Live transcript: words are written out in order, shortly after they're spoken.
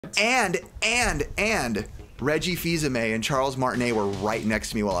And Reggie Fils-Aimé and Charles Martinet were right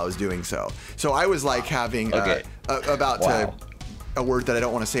next to me while I was doing so. So I was like having a word that I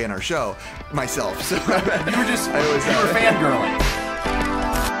don't want to say in our show myself. So you were fangirling.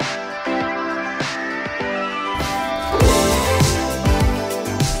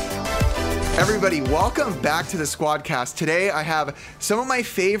 Everybody, welcome back to the Squadcast. Today I have some of my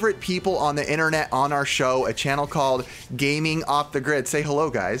favorite people on the internet on our show, a channel called Gaming Off the Grid. Say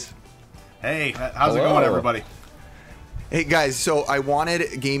hello, guys. Hey, how's it going, everybody? Hey guys, so I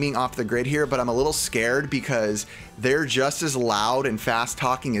wanted Gaming Off the Grid here, but I'm a little scared because they're just as loud and fast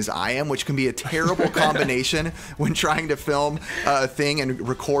talking as I am, which can be a terrible combination when trying to film a thing and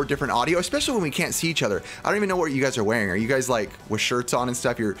record different audio, especially when we can't see each other. I don't even know what you guys are wearing. Are you guys like with shirts on and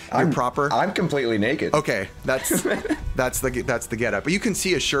stuff? You're proper? I'm completely naked. Okay, that's the getup. But you can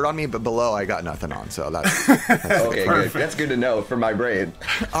see a shirt on me, but below I got nothing on, so that's okay. Good. That's good to know for my brain.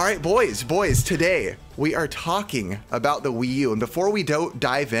 All right, boys, today we are talking about the Wii U, and before we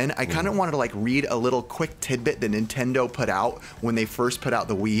dive in, I kind of wanted to like read a little quick tidbit that Nintendo put out when they first put out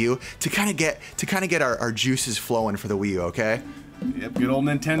the Wii U to kind of get our juices flowing for the Wii U. Okay? Yep, good old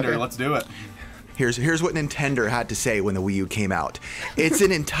Nintendo. Okay. Let's do it. Here's what Nintendo had to say when the Wii U came out. It's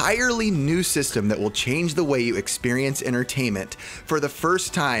an entirely new system that will change the way you experience entertainment. For the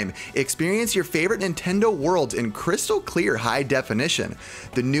first time, experience your favorite Nintendo worlds in crystal clear high definition.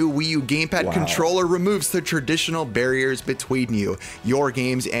 The new Wii U gamepad controller removes the traditional barriers between you, your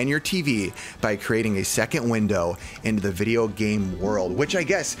games, and your TV by creating a second window into the video game world. Which I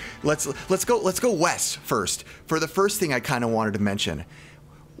guess let's go Wes first. For the first thing I kind of wanted to mention,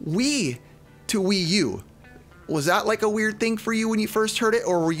 Wii to Wii U. Was that like a weird thing for you when you first heard it,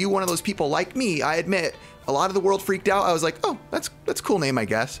 or were you one of those people like me? I admit, a lot of the world freaked out. I was like, oh, that's a cool name, I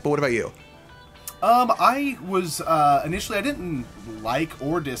guess. But what about you? I was initially I didn't like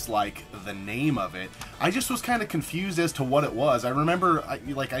or dislike the name of it. I just was kind of confused as to what it was. I remember I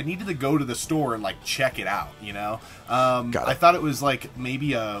needed to go to the store and like check it out. You know, I thought it was like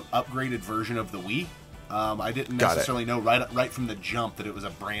maybe a upgraded version of the Wii. I didn't necessarily know right from the jump that it was a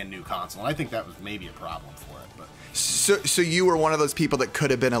brand new console, and I think that was maybe a problem for it. But so you were one of those people that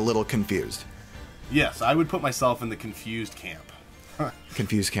could have been a little confused. Yes, I would put myself in the confused camp.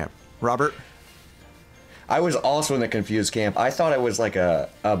 Confused camp. Robert? I was also in the confused camp. I thought it was like a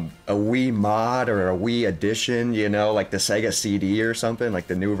Wii mod or a Wii edition, you know, like the Sega CD or something, like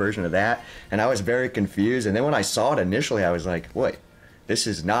the new version of that. And I was very confused. And then when I saw it initially, I was like, wait. This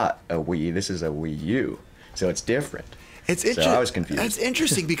is not a Wii, this is a Wii U. So it's different. So I was confused. That's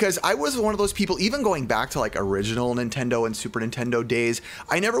interesting because I was one of those people, even going back to like original Nintendo and Super Nintendo days,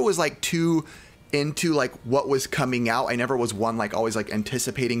 I never was like too into like what was coming out. I never was one like always like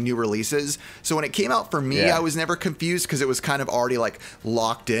anticipating new releases. So when it came out for me, I was never confused because it was kind of already like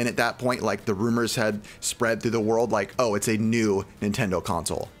locked in at that point. Like the rumors had spread through the world like, oh, it's a new Nintendo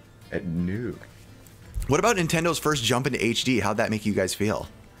console. What about Nintendo's first jump into HD? How'd that make you guys feel?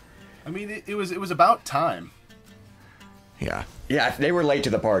 I mean, it was about time. Yeah. Yeah, they were late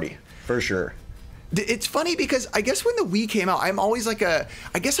to the party, for sure. It's funny because I guess when the Wii came out, I'm always like I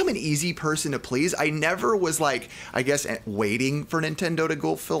guess I'm an easy person to please. I never was like, I guess, waiting for Nintendo to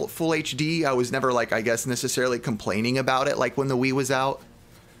go full HD. I was never like, I guess, necessarily complaining about it like when the Wii was out.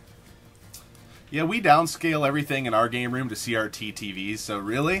 Yeah, we downscale everything in our game room to CRT TVs, so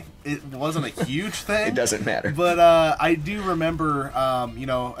really, it wasn't a huge thing. It doesn't matter. But I do remember, you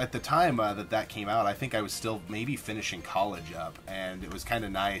know, at the time that came out, I think I was still maybe finishing college up, and it was kind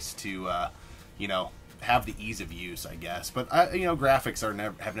of nice to, you know, have the ease of use, I guess. But, you know, graphics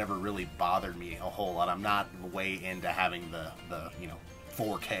have never really bothered me a whole lot. I'm not way into having the you know,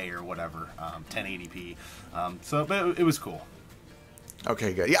 4K or whatever, 1080p. But it was cool.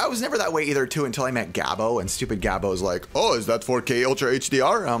 Okay, good. Yeah, I was never that way either, too, until I met Gabbo, and stupid Gabbo's like, oh, is that 4K Ultra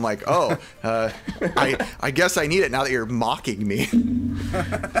HDR? And I'm like, oh, I guess I need it now that you're mocking me.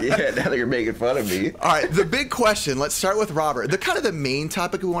 Yeah, now that you're making fun of me. All right, the big question, let's start with Robert. The main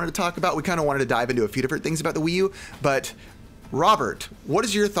topic we wanted to talk about, we kind of wanted to dive into a few different things about the Wii U, but Robert, what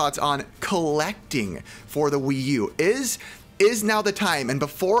is your thoughts on collecting for the Wii U? Is now the time? And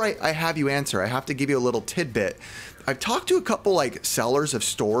before I have you answer, I have to give you a little tidbit. I've talked to a couple like sellers of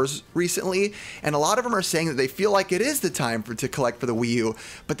stores recently, and a lot of them are saying that they feel like it is the time to collect for the Wii U,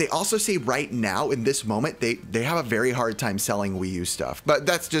 but they also say right now in this moment they have a very hard time selling Wii U stuff. But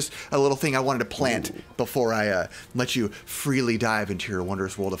that's just a little thing I wanted to plant before I let you freely dive into your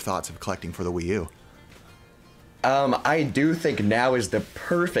wondrous world of thoughts of collecting for the Wii U. I do think now is the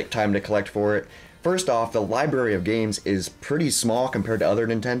perfect time to collect for it. First off, the library of games is pretty small compared to other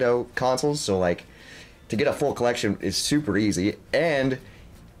Nintendo consoles, so like to get a full collection is super easy, and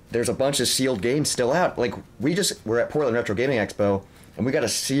there's a bunch of sealed games still out. Like, we're at Portland Retro Gaming Expo, and we got a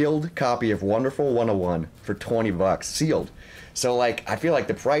sealed copy of Wonderful 101 for $20, sealed. So, like, I feel like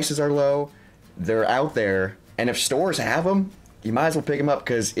the prices are low, they're out there, and if stores have them, you might as well pick them up,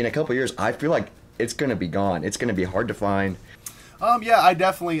 because in a couple of years, I feel like it's going to be gone. It's going to be hard to find. Yeah,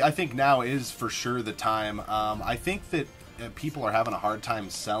 I think now is for sure the time. I think that people are having a hard time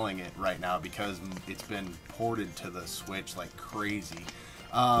selling it right now because it's been ported to the Switch like crazy.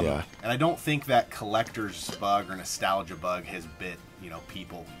 And I don't think that collector's bug or nostalgia bug has bit,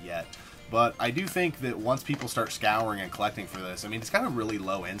 people yet. But I do think that once people start scouring and collecting for this, I mean, it's got a really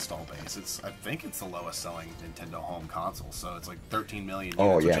low install base. I think it's the lowest selling Nintendo home console, so it's like 13 million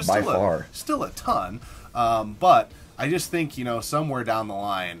units, which is by far still a ton. But I just think, somewhere down the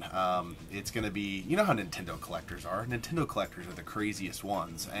line, it's going to be, how Nintendo collectors are. Nintendo collectors are the craziest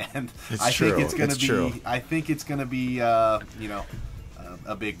ones, and I think it's going to be, a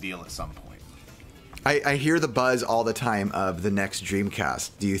big deal at some point. I hear the buzz all the time of the next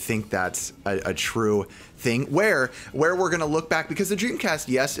Dreamcast. Do you think that's a true thing? Where we're going to look back, because the Dreamcast,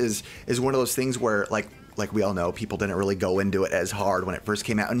 yes, is one of those things where, like we all know, people didn't really go into it as hard when it first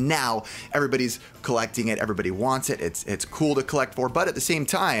came out, and now everybody's collecting it. Everybody wants it. It's cool to collect for, but at the same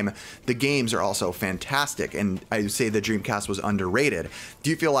time, the games are also fantastic, and I would say the Dreamcast was underrated.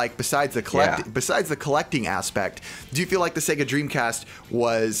 Do you feel like, besides the collecting aspect, do you feel like the Sega Dreamcast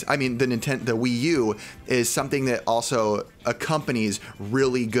was, the Wii U is something that also accompanies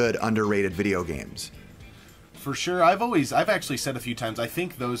really good underrated video games? For sure. I've actually said a few times, I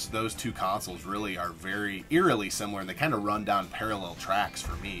think those two consoles really are very eerily similar, and they kind of run down parallel tracks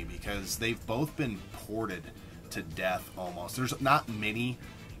for me, because they've both been ported to death almost. There's not many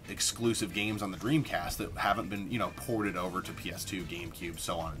exclusive games on the Dreamcast that haven't been, ported over to PS2, GameCube,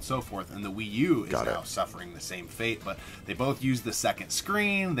 so on and so forth. And the Wii U is now suffering the same fate, but they both used the second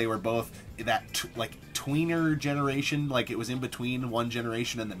screen. They were both that tweener generation, like it was in between one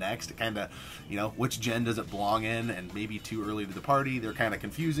generation and the next. It kind of, which gen does it belong in, and maybe too early to the party. They're kind of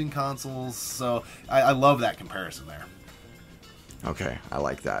confusing consoles. So I love that comparison there. Okay, I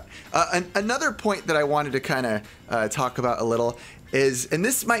like that. Another point that I wanted to kind of talk about a little is, and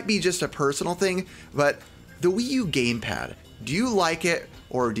this might be just a personal thing, but the Wii U gamepad. Do you like it,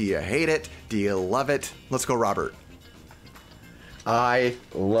 or do you hate it? Do you love it? Let's go, Robert. I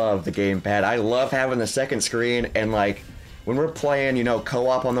love the gamepad. I love having the second screen, and like when we're playing,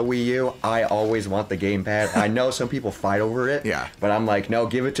 co-op on the Wii U, I always want the gamepad. I know some people fight over it, but I'm like, no,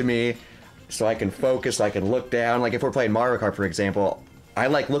 give it to me so I can focus, I can look down. Like if we're playing Mario Kart, for example, I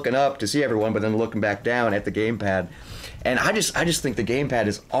like looking up to see everyone, but then looking back down at the gamepad. And I just think the gamepad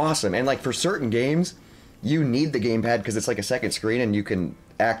is awesome. And like for certain games, you need the gamepad because it's like a second screen, and you can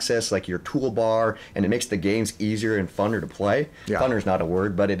access like your toolbar, and it makes the games easier and funner to play. Funner's not a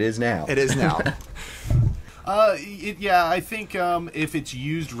word, but it is now. It is now. I think if it's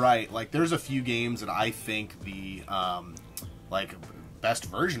used right, like there's a few games that I think the best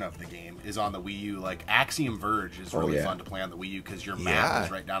version of the game is on the Wii U. Like Axiom Verge is really fun to play on the Wii U because your map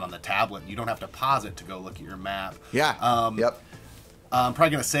is right down on the tablet. You don't have to pause it to go look at your map. I'm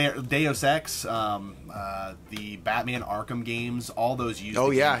probably going to say Deus Ex, the Batman Arkham games, all those use the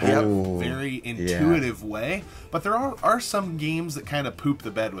game in a very intuitive way. But there are some games that kind of poop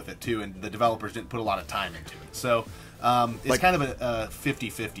the bed with it too, and the developers didn't put a lot of time into it. So it's kind of a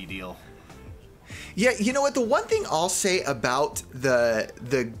 50-50 deal. Yeah, you know what? The one thing I'll say about the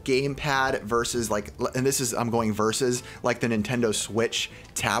gamepad versus I'm going versus like the Nintendo Switch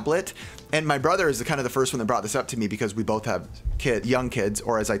tablet, and my brother is the first one that brought this up to me because we both have young kids,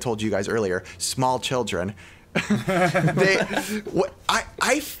 or as I told you guys earlier, small children. I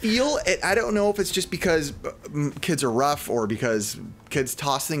feel it. I don't know if it's just because kids are rough or because kids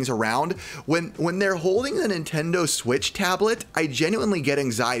toss things around. When they're holding the Nintendo Switch tablet, I genuinely get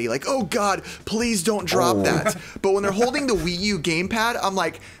anxiety. Like, oh God, please don't drop that. But when they're holding the Wii U gamepad, I'm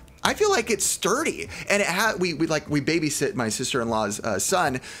like, I feel like it's sturdy, and we babysit my sister-in-law's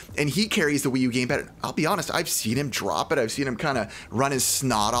son, and he carries the Wii U gamepad. I'll be honest, I've seen him drop it. I've seen him kind of run his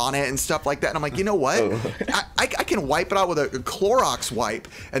snot on it and stuff like that. And I'm like, you know what? I can wipe it out with a Clorox wipe,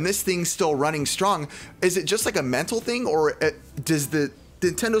 and this thing's still running strong. Is it just like a mental thing, or does the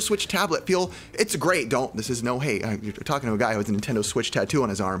Nintendo Switch tablet feel it's great? You're talking to a guy who has a Nintendo Switch tattoo on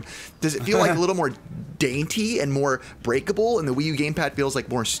his arm. Does it feel like a little more dainty and more breakable, and the Wii U gamepad feels like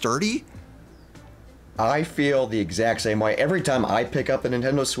more sturdy? I feel the exact same way. Every time I pick up a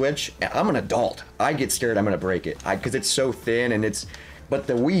Nintendo Switch, I'm an adult. I get scared I'm going to break it because it's so thin, and but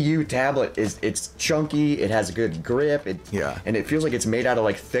the Wii U tablet it's chunky. It has a good grip. And it feels like it's made out of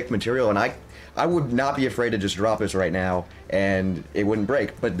like thick material, and I would not be afraid to just drop this right now and it wouldn't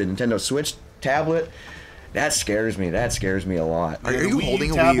break. But the Nintendo Switch tablet, that scares me. That scares me a lot. Are you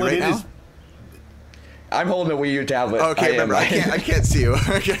holding a Wii U right now? I'm holding a Wii U tablet. Okay, remember, I can't see you.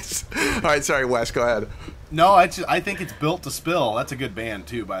 All right, sorry, Wes, go ahead. No, I think it's Built to Spill. That's a good band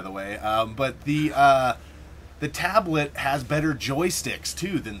too, by the way. But the tablet has better joysticks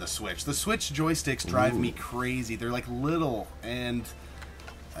too than the Switch. The Switch joysticks drive me crazy. They're like little and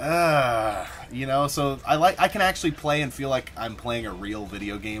you know. So I can actually play and feel like I'm playing a real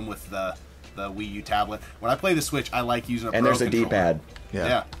video game with the Wii U tablet. When I play the Switch, I like using a and Pro there's a controller. D-pad.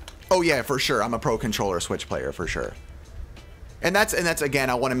 Yeah. Oh yeah, for sure. I'm a Pro Controller Switch player for sure. And that's again,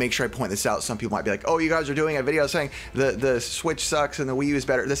 I want to make sure I point this out. Some people might be like, "Oh, you guys are doing a video saying the Switch sucks and the Wii U is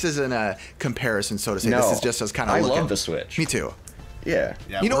better." This isn't a comparison, so to say. No, this is just us kind of looking. I love the Switch. Me too. Yeah.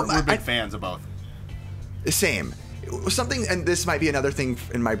 Yeah, you know, we're big fans of both. Same. Something, and this might be another thing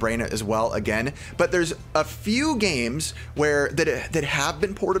in my brain as well again, but there's a few games that have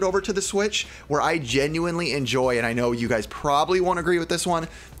been ported over to the Switch where I genuinely enjoy, and I know you guys probably won't agree with this one.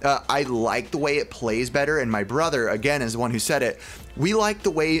 I like the way it plays better, and my brother, again, is the one who said it. We like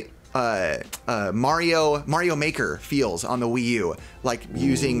the way Mario Maker feels on the Wii U, like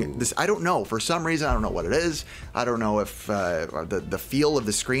using this. I don't know, for some reason, I don't know what it is. I don't know if the feel of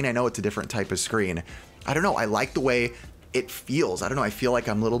the screen. I know it's a different type of screen. I don't know. I like the way it feels. I don't know. I feel like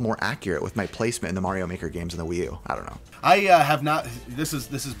I'm a little more accurate with my placement in the Mario Maker games in the Wii U. I don't know. I have not. This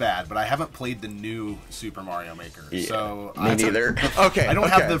is bad, but I haven't played the new Super Mario Maker. Yeah, So me neither. Okay. I don't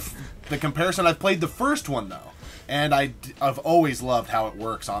have the comparison. I've played the first one though, and I've always loved how it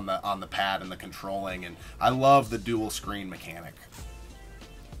works on the pad and the controlling, and I love the dual screen mechanic.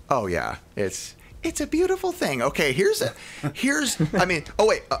 Oh yeah, it's a beautiful thing. Okay, here's I mean, oh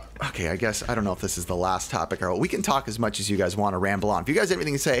wait, okay, I guess I don't know if this is the last topic or we can talk as much as you guys want to ramble on. If you guys have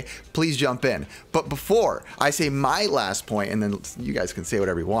anything to say, please jump in. But before I say my last point, and then you guys can say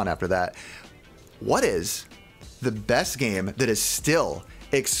whatever you want after that, what is the best game that is still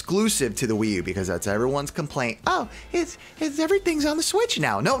exclusive to the Wii U? Because that's everyone's complaint. Oh, it's everything's on the Switch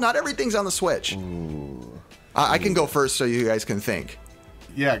now. No, not everything's on the Switch. I can go first so you guys can think.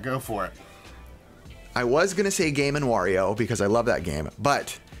 Yeah, go for it. I was gonna say Game & Wario because I love that game,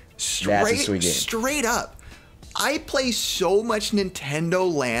 but straight up, I play so much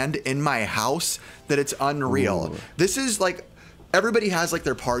Nintendo Land in my house that it's unreal. Ooh. This is like, everybody has like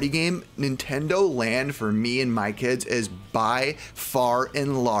their party game. Nintendo Land for me and my kids is by far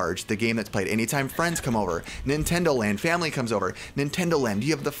and large the game that's played anytime friends come over. Nintendo Land, family comes over. Nintendo Land,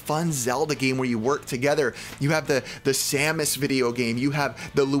 you have the fun Zelda game where you work together. You have the Samus video game. You have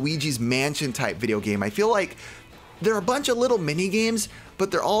the Luigi's Mansion type video game. I feel like there are a bunch of little mini games,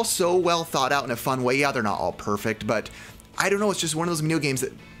 but they're all so well thought out in a fun way. Yeah, they're not all perfect, but I don't know, it's just one of those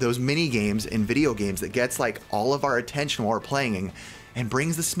mini games in video games that gets like all of our attention while we're playing and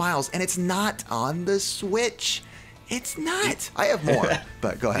brings the smiles, and it's not on the Switch. It's not. I have more,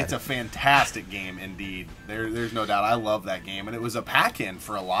 but go ahead. It's a fantastic game indeed. There's no doubt. I love that game, and it was a pack-in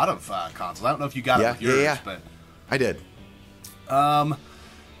for a lot of consoles. I don't know if you got it with yours, but I did.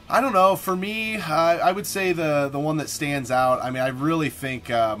 I don't know. For me, I would say the one that stands out. I mean, I really think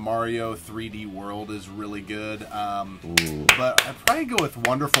Mario 3D World is really good. But I'd probably go with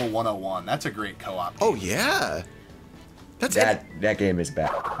Wonderful 101. That's a great co-op game. Oh yeah, that game is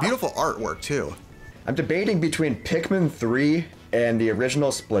bad. Beautiful artwork too. I'm debating between Pikmin 3 and the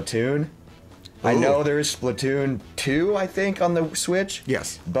original Splatoon. Ooh. I know there is Splatoon 2, I think, on the Switch.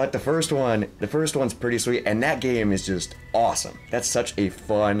 Yes. But the first one's pretty sweet, and that game is just awesome. That's such a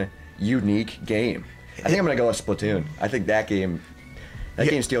fun, unique game. I think I'm gonna go with Splatoon. I think that game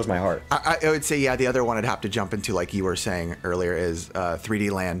steals my heart. I would say, yeah, the other one I'd have to jump into, like you were saying earlier, is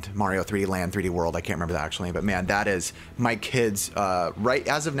 3D Land, Mario 3D Land, 3D World. I can't remember the actual name, but man, that is my kids, right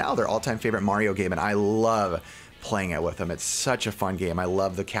as of now, their all-time favorite Mario game, and I love playing it with them. It's such a fun game. I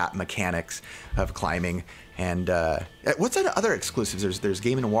love the cat mechanics of climbing. And what's that other exclusives? There's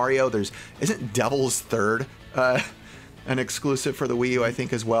Game & Wario. Isn't Devil's Third an exclusive for the Wii U, I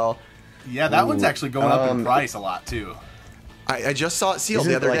think, as well? Yeah, that one's actually going up in price a lot too. I just saw it sealed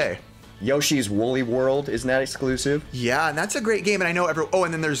the other day. Yoshi's Woolly World, isn't that exclusive? Yeah, and that's a great game. And I know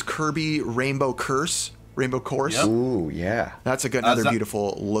and then there's Kirby Rainbow Course. Yep. Ooh, yeah. That's another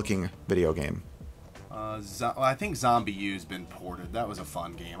beautiful looking video game. I think Zombie U's been ported. That was a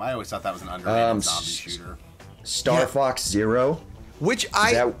fun game. I always thought that was an underrated zombie shooter. Star Fox Zero. Which Is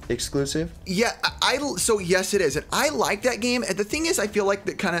that exclusive? Yeah, so yes, it is, and I like that game. And the thing is, I feel like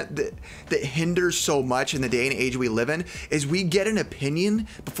that hinders so much in the day and age we live in is we get an opinion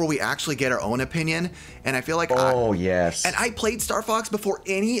before we actually get our own opinion, and I feel like yes. And I played Star Fox before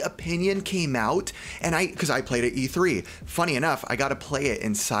any opinion came out, and because I played at E3. Funny enough, I got to play it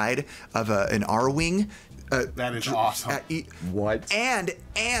inside of an R-wing. That is awesome. What? And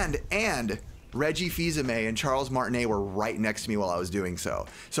Reggie Fils-Aimé and Charles Martinet were right next to me while I was doing so.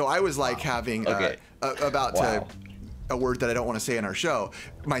 So I was like having a word that I don't want to say in our show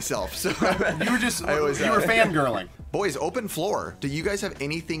myself. So you were just you were fangirling. Boys, open floor. Do you guys have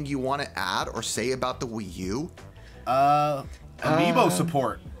anything you want to add or say about the Wii U? Amiibo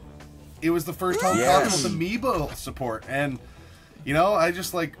support. It was the first home console with Amiibo support, and you know, I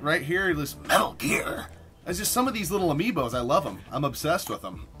just like right here this Metal Gear. It's just some of these little Amiibos. I love them. I'm obsessed with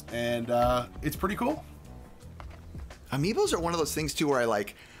them. And it's pretty cool. Amiibos are one of those things too where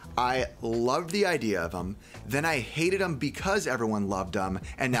I loved the idea of them, then I hated them because everyone loved them,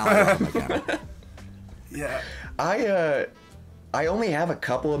 and now I love them again. Yeah. I only have a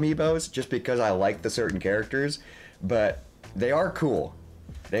couple Amiibos just because I like the certain characters, but they are cool.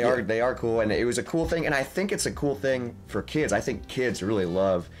 They are cool, and it was a cool thing, and I think it's a cool thing for kids. I think kids really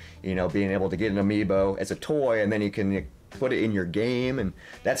love, you know, being able to get an Amiibo as a toy, and then you can put it in your game, and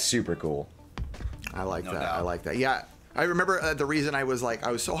that's super cool. I like that. I like that. Yeah, I remember the reason I was so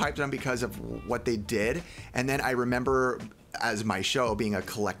hyped on them because of what they did, and then I remember as my show being a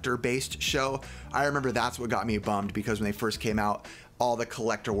collector-based show, I remember that's what got me bummed because when they first came out, all the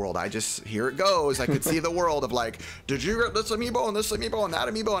collector world, here it goes. I could see the world of did you get this Amiibo and this Amiibo and that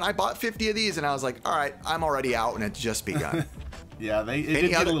Amiibo, and I bought 50 of these, and I was like, all right, I'm already out, and it's just begun. Yeah, it did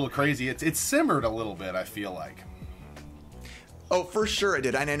get a little crazy. It simmered a little bit, I feel like. Oh, for sure it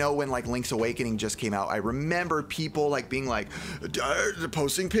did. And I know when Link's Awakening just came out, I remember people being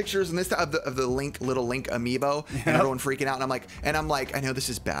posting pictures and this of the little Link amiibo, and everyone freaking out. And I'm like, I know this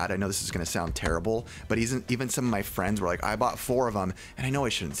is bad. I know this is going to sound terrible, but even some of my friends were like, I bought 4 of them, and I know I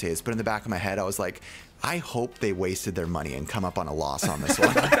shouldn't say this, but in the back of my head, I was like, I hope they wasted their money and come up on a loss on this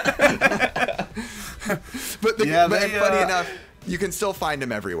one. But funny enough, you can still find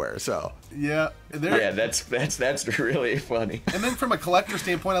them everywhere. So that's really funny. And then from a collector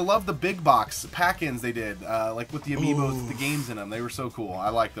standpoint, I love the big box pack-ins they did, with the Amiibos, with the games in them. They were so cool. I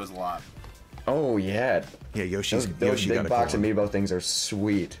like those a lot. Oh yeah, Yoshi those big box Amiibo things are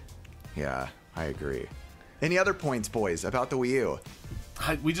sweet. Yeah, I agree. Any other points, boys, about the Wii U?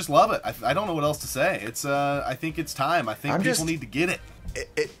 We just love it. I don't know what else to say. It's I think it's time. I think people need to get it.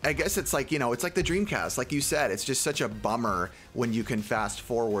 I guess it's it's like the Dreamcast. Like you said, it's just such a bummer when you can fast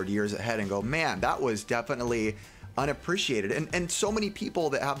forward years ahead and go, man, that was definitely unappreciated. And so many people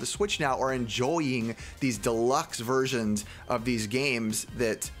that have the Switch now are enjoying these deluxe versions of these games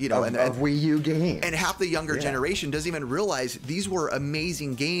that, of Wii U games. And half the younger generation doesn't even realize these were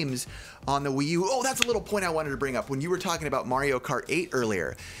amazing games on the Wii U. Oh, that's a little point I wanted to bring up. When you were talking about Mario Kart 8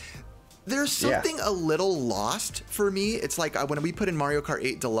 earlier, there's something a little lost for me. It's like when we put in Mario Kart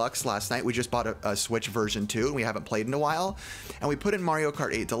 8 Deluxe last night, we just bought a Switch version 2, and we haven't played in a while. And we put in Mario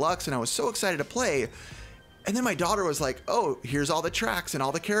Kart 8 Deluxe, and I was so excited to play. And then my daughter was like, oh, here's all the tracks and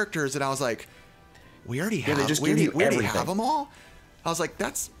all the characters. And I was like, we already have them all? I was like,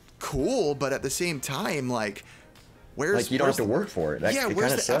 that's cool, but at the same time, where's... you don't have to work for it.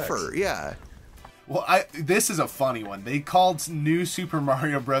 Where's the effort? Yeah. Well, this is a funny one. They called New Super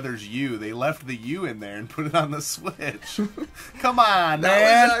Mario Brothers U. They left the U in there and put it on the Switch. Come on, man.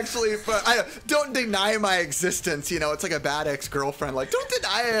 That was actually fun. Don't deny my existence. It's like a bad ex-girlfriend. Don't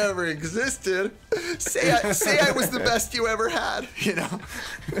deny I ever existed. Say I was the best you ever had.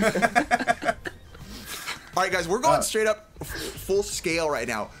 All right, guys, we're going straight up full scale right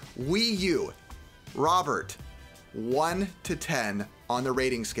now. Wii U, Robert, 1 to 10 on the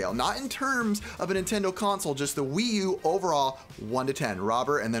rating scale. Not in terms of a Nintendo console, just the Wii U overall, 1 to 10.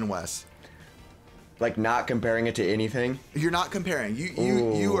 Robert and then Wes. Not comparing it to anything? You're not comparing.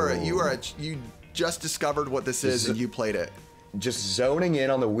 You just discovered what this is and you played it. Just zoning in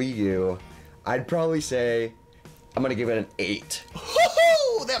on the Wii U, I'd probably say I'm gonna give it an 8.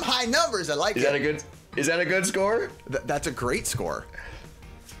 Woohoo! Them high numbers, I like it. Is that a good score? That's a great score.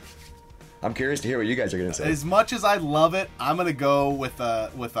 I'm curious to hear what you guys are going to say. As much as I love it, I'm going to go with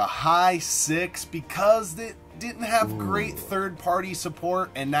a high 6 because it didn't have great third-party support,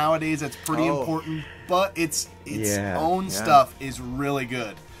 and nowadays it's pretty important. But its own stuff is really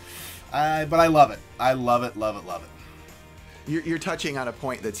good. But I love it. I love it, love it, love it. you're touching on a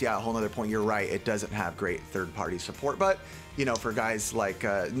point that's, yeah, a whole other point. You're right. It doesn't have great third-party support, but you know, for guys like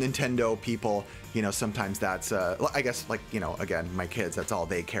Nintendo people, you know, sometimes that's I guess, like, you know, again, my kids, that's all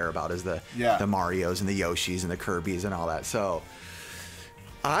they care about is the Marios and the Yoshis and the Kirbys and all that. So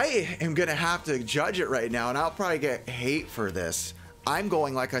I am gonna have to judge it right now, and I'll probably get hate for this. I'm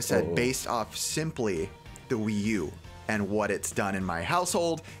going, like I said, based off simply the Wii U and what it's done in my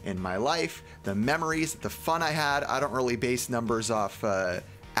household, in my life, the memories, the fun I had. I don't really base numbers off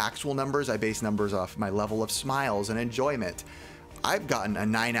actual numbers. I base numbers off my level of smiles and enjoyment. I've gotten a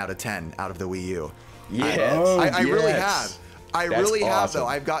 9 out of 10 out of the Wii U. Yes. I really have. I really have, awesome. though.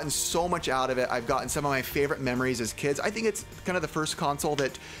 I've gotten so much out of it. I've gotten some of my favorite memories as kids. I think it's kind of the first console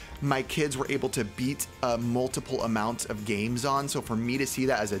that my kids were able to beat multiple amounts of games on. So for me to see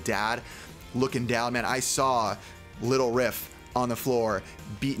that as a dad, looking down, man, I saw little Riff on the floor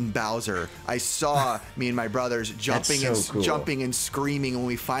beating Bowser. I saw me and my brothers jumping jumping and screaming when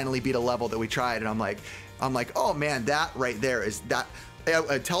we finally beat a level that we tried. And I'm like, oh man, that right there is that.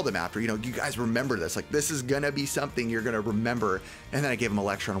 I tell them after, you know, you guys remember this. Like, this is gonna be something you're gonna remember. And then I gave them a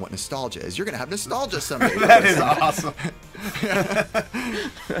lecture on what nostalgia is. You're gonna have nostalgia someday. That is awesome.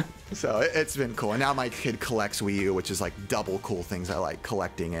 So it's been cool. And now my kid collects Wii U, which is like double cool things I like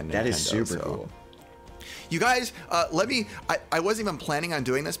collecting in Nintendo. That is super cool. You guys, I wasn't even planning on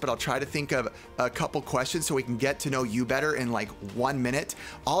doing this, but I'll try to think of a couple questions so we can get to know you better in like 1 minute.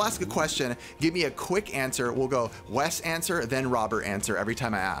 I'll ask a question, give me a quick answer. We'll go Wes answer, then Robert answer every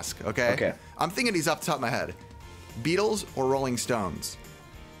time I ask, okay? Okay. I'm thinking these off the top of my head. Beatles or Rolling Stones?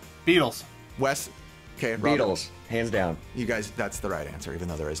 Beatles. Wes, okay, Robert. Beatles, hands down. You guys, that's the right answer, even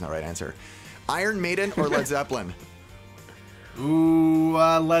though there is no right answer. Iron Maiden or Led Zeppelin? Ooh,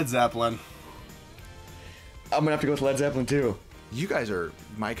 Led Zeppelin. I'm gonna have to go with Led Zeppelin too. You guys are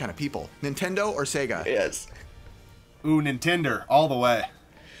my kind of people. Nintendo or Sega? Yes. Ooh, Nintendo, all the way.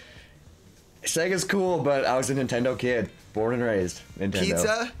 Sega's cool, but I was a Nintendo kid, born and raised. Nintendo.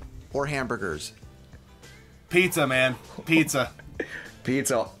 Pizza or hamburgers? Pizza, man. Pizza.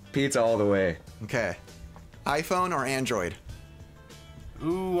 Pizza all the way. Okay. iPhone or Android?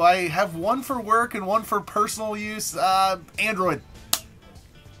 Ooh, I have one for work and one for personal use. Android.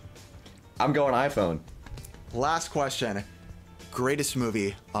 I'm going iPhone. Last question. Greatest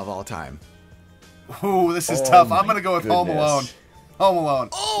movie of all time? Ooh, this is tough. I'm gonna go with Home Alone. Home Alone.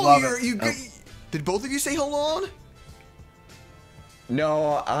 Oh, love it. Did both of you say Home Alone?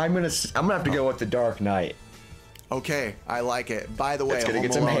 No, I'm gonna have to go with The Dark Knight. Okay, I like it. By the way, It's gonna Home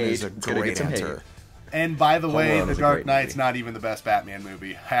get some Alone hate. is a It's gonna get great some hate. answer. And by the way, Alone The is a Dark great Knight's movie. not even the best Batman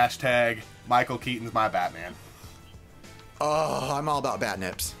movie. Hashtag Michael Keaton's my Batman. Oh, I'm all about bat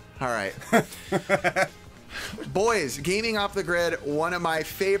nips. All right. Boys, Gaming Off the Grid, one of my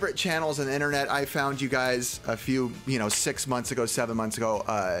favorite channels on the internet. I found you guys a few, 6 months ago, 7 months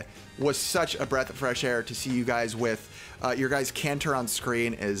ago. Was such a breath of fresh air to see you guys with your guys' canter on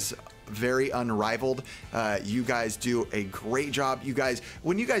screen is very unrivaled. You guys do a great job. You guys,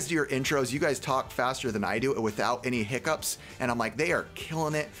 when you guys do your intros, you guys talk faster than I do without any hiccups. And I'm like, they are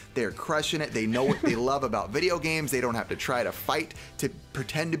killing it. They're crushing it. They know what they love about video games. They don't have to try to fight to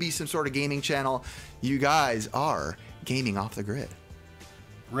pretend to be some sort of gaming channel. You guys are Gaming Off the Grid.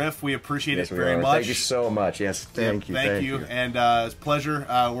 Riff, we appreciate Yes, it we very are. much. Thank you so much. Yes, thank you. Thank you. And it's a pleasure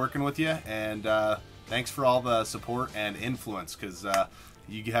working with you. And thanks for all the support and influence, because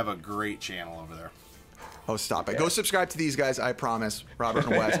you have a great channel over there. Oh, stop it. Go subscribe to these guys, I promise. Robert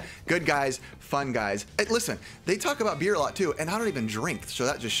and Wes. Good guys, fun guys. Hey, listen, they talk about beer a lot too, and I don't even drink, so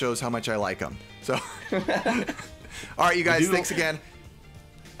that just shows how much I like them. So, all right, you guys, thanks again.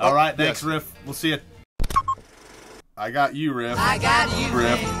 All right, thanks, Riff. We'll see you. I got you, Riff. I got you,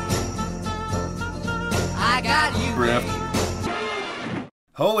 Riff. I got you, Riff.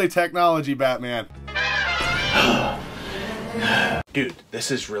 Holy technology, Batman. Dude,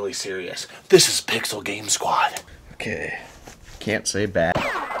 this is really serious. This is Pixel Game Squad. Okay. Can't say bad.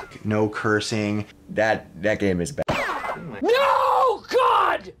 No cursing. That game is bad. No,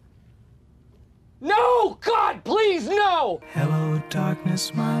 God! No, God, please, no! Hello,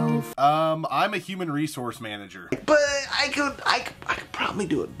 darkness, my old I'm a human resource manager. But I could probably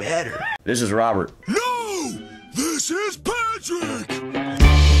do it better. This is Robert. No! This is Patrick!